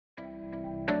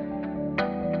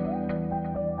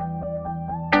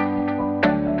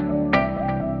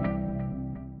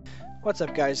What's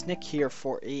up guys, Nick here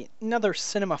for another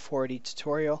Cinema 4D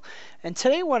tutorial, and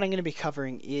today what I'm going to be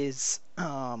covering is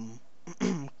kind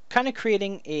of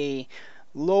creating a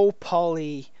low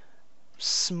poly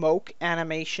smoke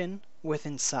animation with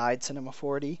inside Cinema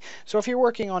 4D. So if you're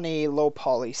working on a low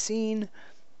poly scene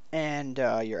and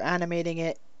you're animating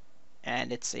it,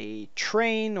 and it's a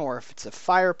train, or if it's a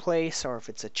fireplace, or if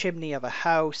it's a chimney of a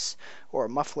house, or a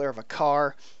muffler of a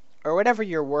car, or whatever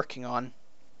you're working on,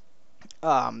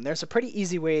 there's a pretty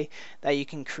easy way that you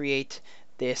can create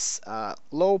this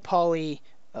low poly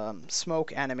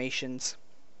smoke animations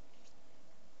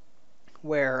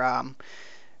where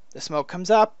the smoke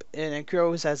comes up and it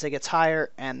grows as it gets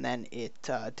higher, and then it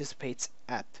dissipates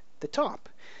at the top.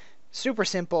 Super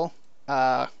simple.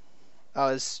 I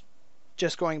was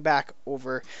just going back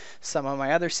over some of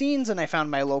my other scenes and I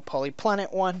found my low poly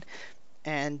planet one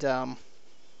and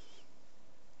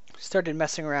started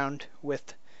messing around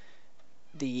with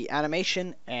the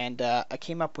animation, and I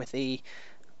came up with a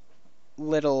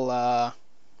little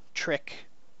trick,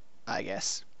 I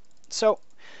guess. So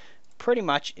pretty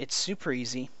much it's super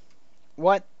easy.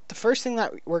 The first thing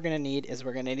that we're going to need is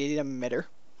we're going to need an emitter.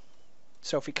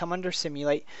 So if we come under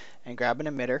simulate and grab an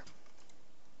emitter,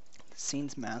 the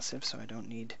scene's massive, so I don't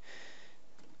need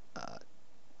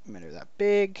emitter that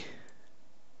big.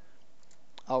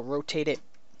 I'll rotate it.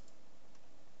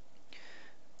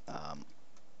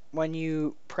 When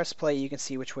you press play, you can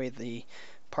see which way the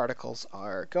particles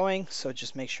are going, so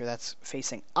just make sure that's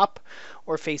facing up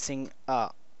or facing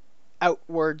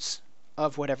outwards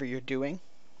of whatever you're doing.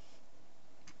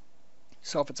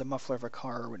 So if it's a muffler of a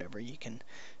car or whatever, you can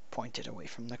point it away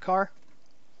from the car.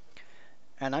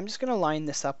 And I'm just going to line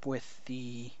this up with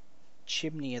the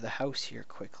chimney of the house here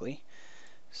quickly.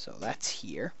 So that's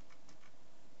here,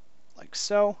 like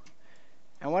so.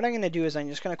 And what I'm going to do is I'm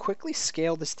just going to quickly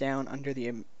scale this down under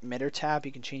the emitter tab.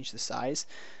 You can change the size.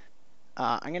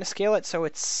 I'm going to scale it so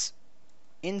it's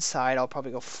inside. I'll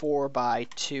probably go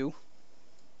 4:2.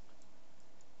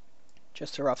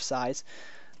 Just a rough size.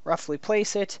 Roughly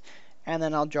place it, and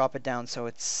then I'll drop it down so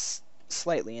it's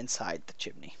slightly inside the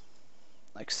chimney,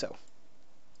 like so.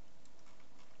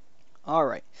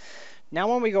 Alright, now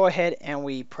when we go ahead and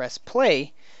we press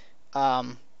play,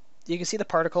 you can see the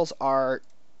particles are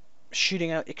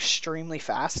shooting out extremely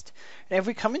fast. And if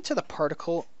we come into the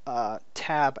particle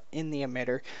tab in the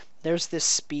emitter, there's this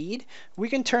speed. We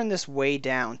can turn this way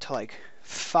down to like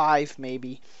 5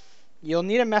 maybe. You'll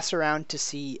need to mess around to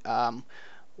see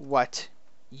what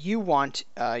you want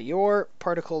your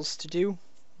particles to do,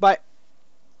 but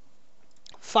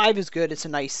 5 is good. It's a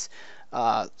nice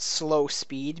slow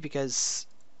speed because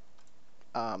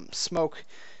smoke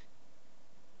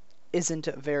isn't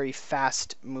a very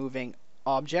fast moving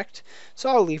object, so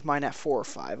I'll leave mine at 4 or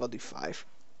 5. I'll do 5.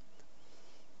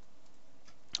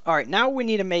 Alright, now we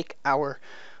need to make our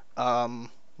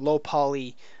low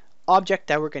poly object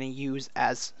that we're going to use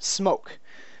as smoke.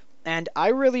 And I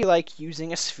really like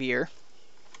using a sphere.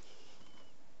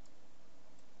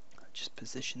 Just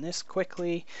position this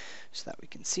quickly so that we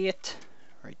can see it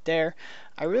right there.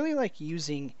 I really like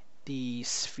using the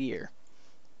sphere,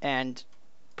 and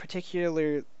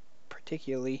particularly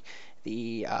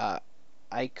the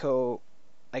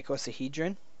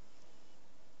icosahedron,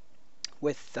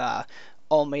 with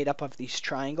all made up of these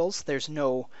triangles. There's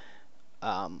no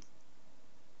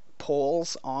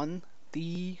poles on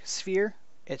the sphere.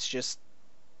 It's just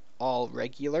all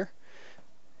regular.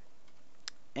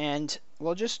 And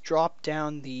we'll just drop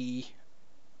down the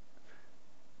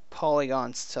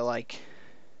polygons to like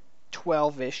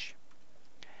 12-ish.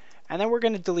 And then we're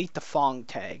going to delete the Fong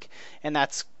tag. And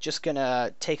that's just going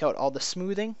to take out all the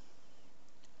smoothing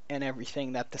and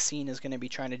everything that the scene is going to be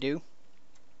trying to do.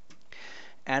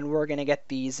 And we're going to get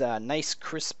these nice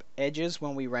crisp edges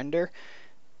when we render.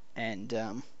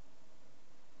 And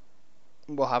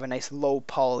we'll have a nice low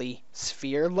poly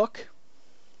sphere look.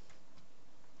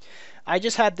 I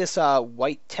just had this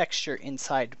white texture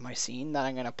inside my scene that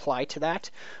I'm going to apply to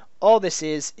that. All this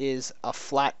is a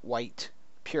flat white,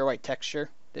 pure white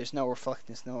texture. There's no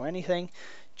reflectance, no anything,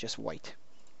 just white.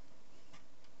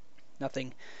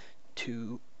 Nothing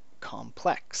too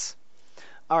complex.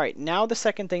 Alright, now the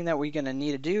second thing that we're going to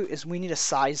need to do is we need to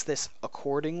size this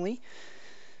accordingly.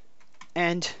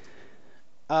 And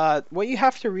what you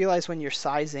have to realize when you're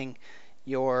sizing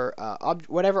your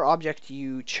whatever object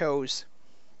you chose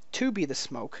to be the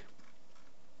smoke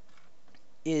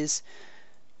is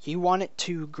you want it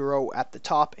to grow at the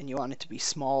top and you want it to be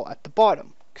small at the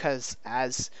bottom, because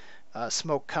as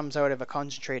smoke comes out of a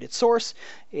concentrated source,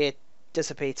 it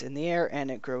dissipates in the air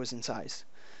and it grows in size.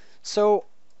 So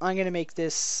I'm going to make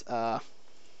this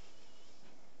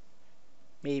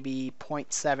maybe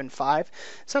 0.75,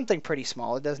 something pretty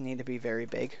small. It doesn't need to be very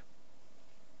big.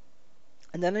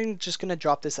 And then I'm just going to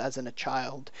drop this as in a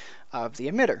child of the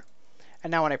emitter.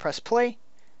 And now when I press play,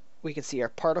 we can see our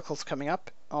particles coming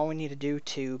up. All we need to do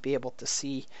to be able to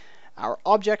see our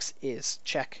objects is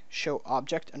check Show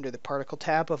Object under the Particle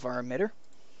tab of our emitter.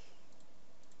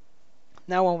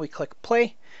 Now when we click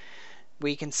play,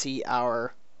 we can see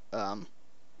our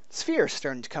spheres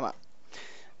starting to come up.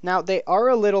 Now they are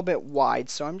a little bit wide,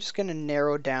 so I'm just going to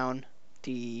narrow down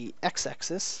the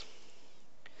x-axis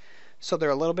so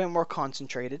they're a little bit more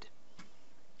concentrated.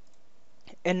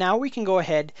 And now we can go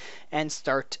ahead and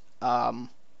start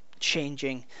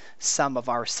changing some of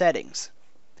our settings.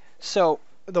 So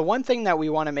the one thing that we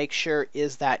want to make sure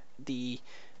is that the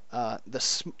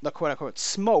quote-unquote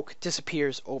smoke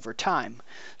disappears over time.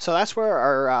 So that's where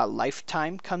our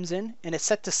lifetime comes in, and it's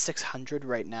set to 600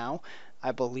 right now.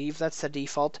 I believe that's the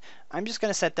default. I'm just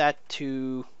going to set that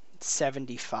to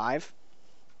 75.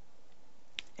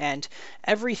 And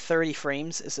every 30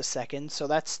 frames is a second, so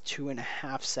that's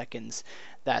 2.5 seconds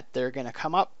that they're going to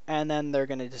come up, and then they're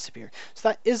going to disappear. So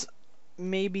that is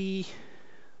maybe...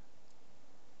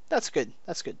 That's good.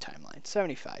 That's good timeline.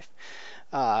 75.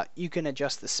 You can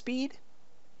adjust the speed.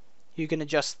 You can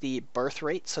adjust the birth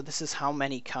rate. So this is how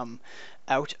many come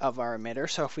out of our emitter.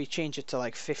 So if we change it to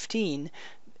like 15,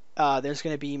 there's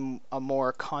going to be a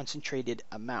more concentrated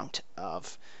amount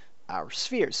of our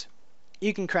spheres.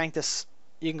 You can crank this.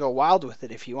 You can go wild with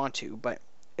it if you want to, but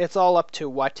it's all up to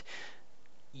what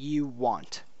you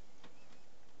want.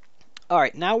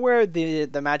 Alright, now where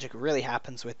the magic really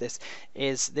happens with this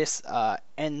is this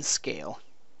N scale.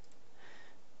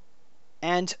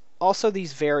 And also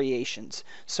these variations.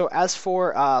 So as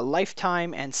for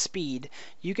lifetime and speed,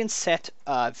 you can set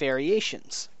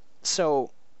variations.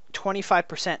 So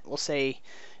 25% will say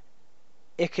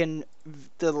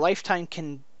the lifetime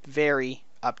can vary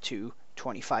up to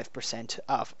 25%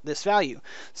 of this value.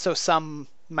 So some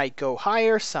might go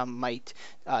higher, some might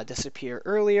disappear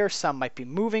earlier, some might be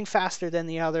moving faster than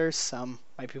the others, some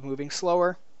might be moving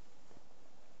slower.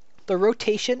 The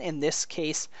rotation in this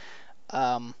case,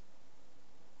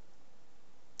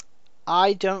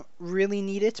 I don't really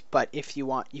need it, but if you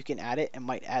want, you can add it. It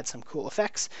might add some cool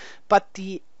effects. But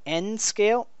the N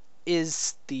scale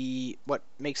is what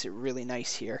makes it really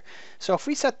nice here. So if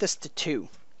we set this to 2,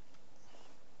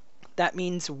 that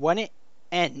means when it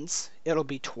ends, it'll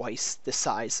be twice the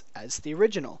size as the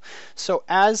original. So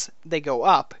as they go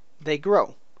up, they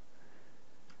grow.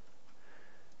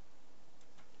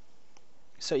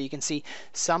 So you can see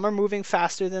some are moving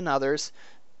faster than others.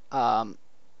 Some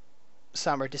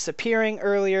are disappearing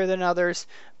earlier than others,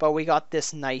 but we got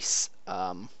this nice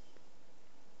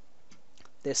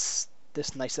this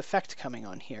nice effect coming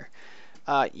on here.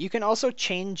 You can also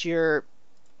change your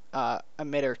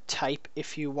emitter type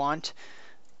if you want.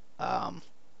 I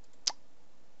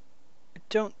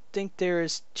don't think there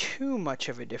is too much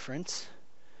of a difference.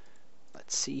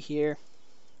 Let's see here.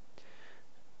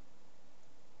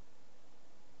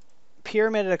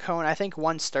 Pyramid and a cone, I think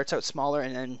one starts out smaller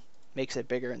and then makes it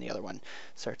bigger, and the other one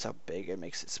starts out big and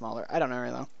makes it smaller. I don't know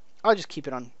really. I'll just keep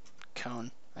it on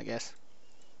cone, I guess.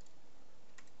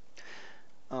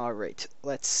 Alright,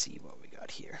 let's see what we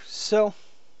got here. So,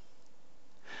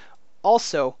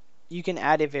 also, you can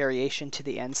add a variation to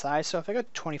the end size. So if I go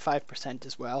 25%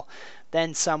 as well,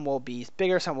 then some will be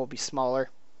bigger, some will be smaller.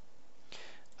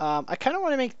 I kind of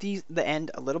want to make the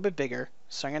end a little bit bigger,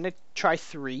 so I'm going to try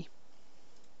 3.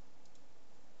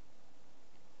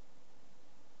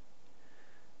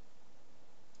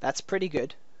 That's pretty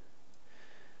good.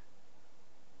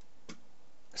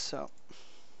 So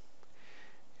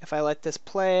if I let this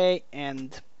play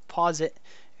and pause it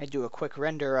and do a quick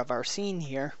render of our scene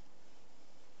here,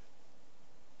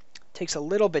 it takes a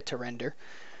little bit to render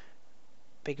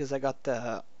because I got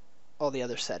all the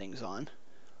other settings on.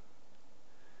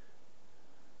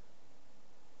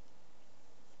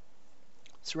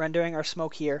 It's rendering our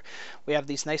smoke here. We have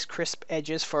these nice crisp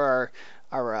edges for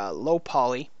our low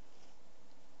poly.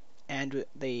 And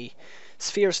the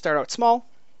spheres start out small,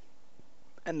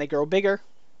 and they grow bigger.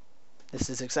 This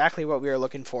is exactly what we are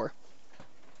looking for.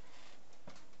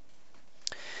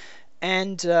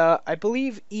 And I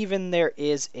believe even there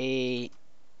is a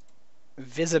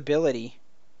visibility,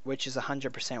 which is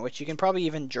 100%, which you can probably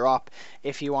even drop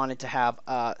if you wanted to have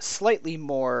a slightly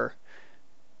more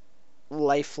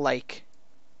lifelike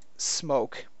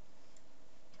smoke.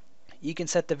 You can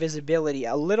set the visibility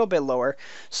a little bit lower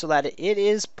so that it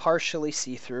is partially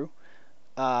see-through.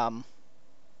 I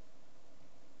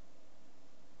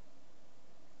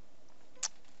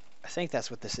think that's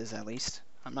what this is, at least.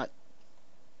 I'm not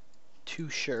too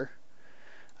sure.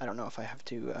 I don't know if I have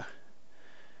to...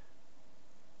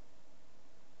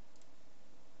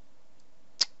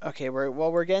 Okay,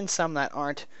 we're getting some that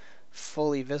aren't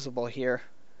fully visible here.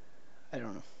 I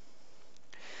don't know.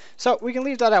 So we can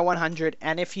leave that at 100,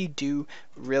 and if you do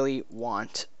really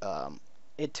want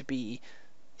it to be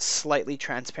slightly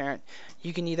transparent,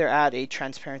 you can either add a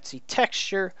transparency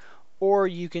texture, or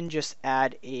you can just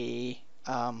add a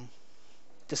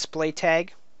display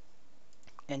tag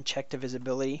and check the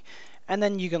visibility, and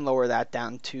then you can lower that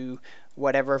down to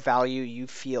whatever value you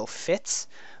feel fits,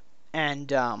 and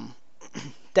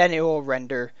then it will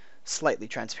render slightly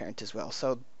transparent as well.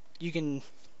 So you can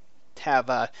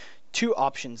have two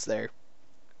options there.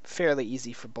 Fairly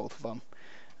easy for both of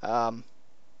them.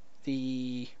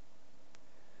 The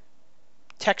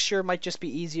texture might just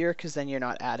be easier because then you're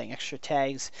not adding extra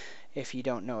tags if you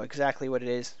don't know exactly what it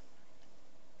is.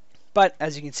 But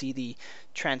as you can see, the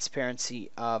transparency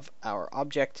of our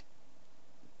object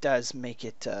does make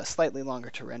it slightly longer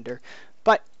to render.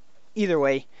 But either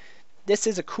way, this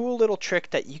is a cool little trick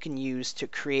that you can use to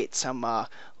create some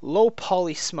low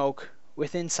poly smoke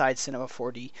with inside Cinema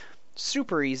 4D.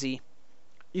 Super easy.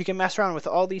 You can mess around with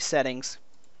all these settings.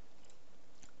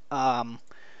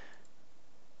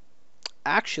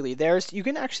 Actually, you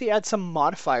can actually add some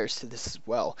modifiers to this as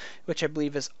well, which I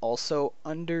believe is also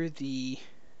under the...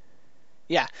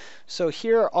 Yeah, so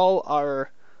here are all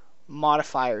our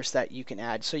modifiers that you can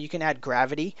add. So you can add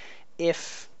gravity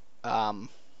if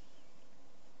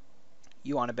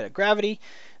you want a bit of gravity.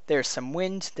 There's some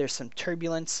wind, there's some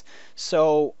turbulence.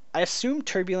 So I assume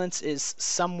turbulence is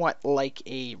somewhat like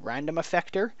a random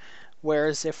effector,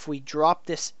 whereas if we drop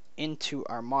this into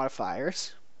our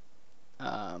modifiers,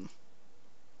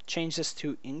 change this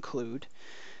to include,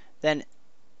 then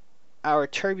our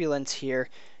turbulence here,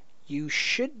 you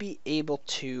should be able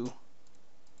to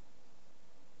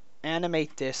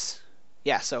animate this.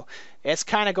 Yeah, so it's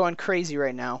kind of going crazy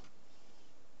right now.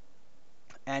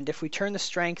 And if we turn the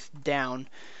strength down,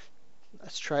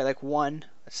 let's try like 1.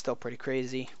 That's still pretty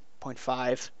crazy.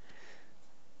 0.5.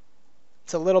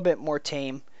 It's a little bit more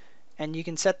tame. And you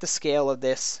can set the scale of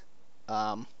this.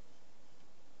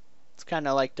 It's kind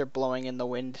of like they're blowing in the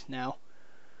wind now.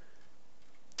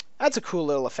 That's a cool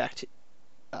little effect.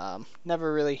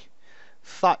 Never really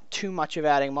thought too much of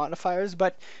adding modifiers,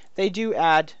 but they do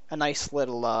add a nice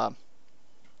little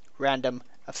random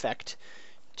effect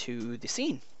to the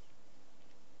scene.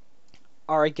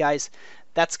 Alright guys,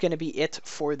 that's going to be it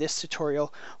for this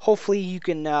tutorial. Hopefully you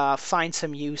can find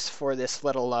some use for this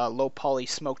little low poly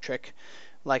smoke trick.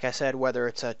 Like I said, whether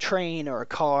it's a train or a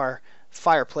car,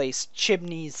 fireplace,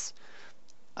 chimneys.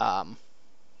 Yeah,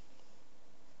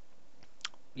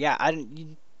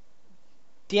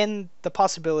 the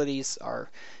possibilities are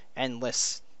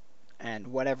endless, and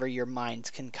whatever your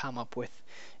mind can come up with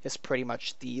is pretty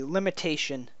much the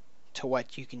limitation to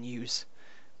what you can use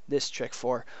this trick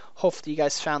for. Hopefully you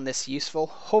guys found this useful.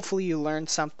 Hopefully you learned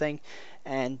something,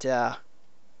 and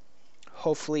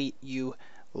hopefully you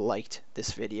liked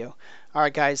this video.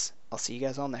 Alright guys, I'll see you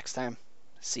guys all next time.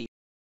 See you.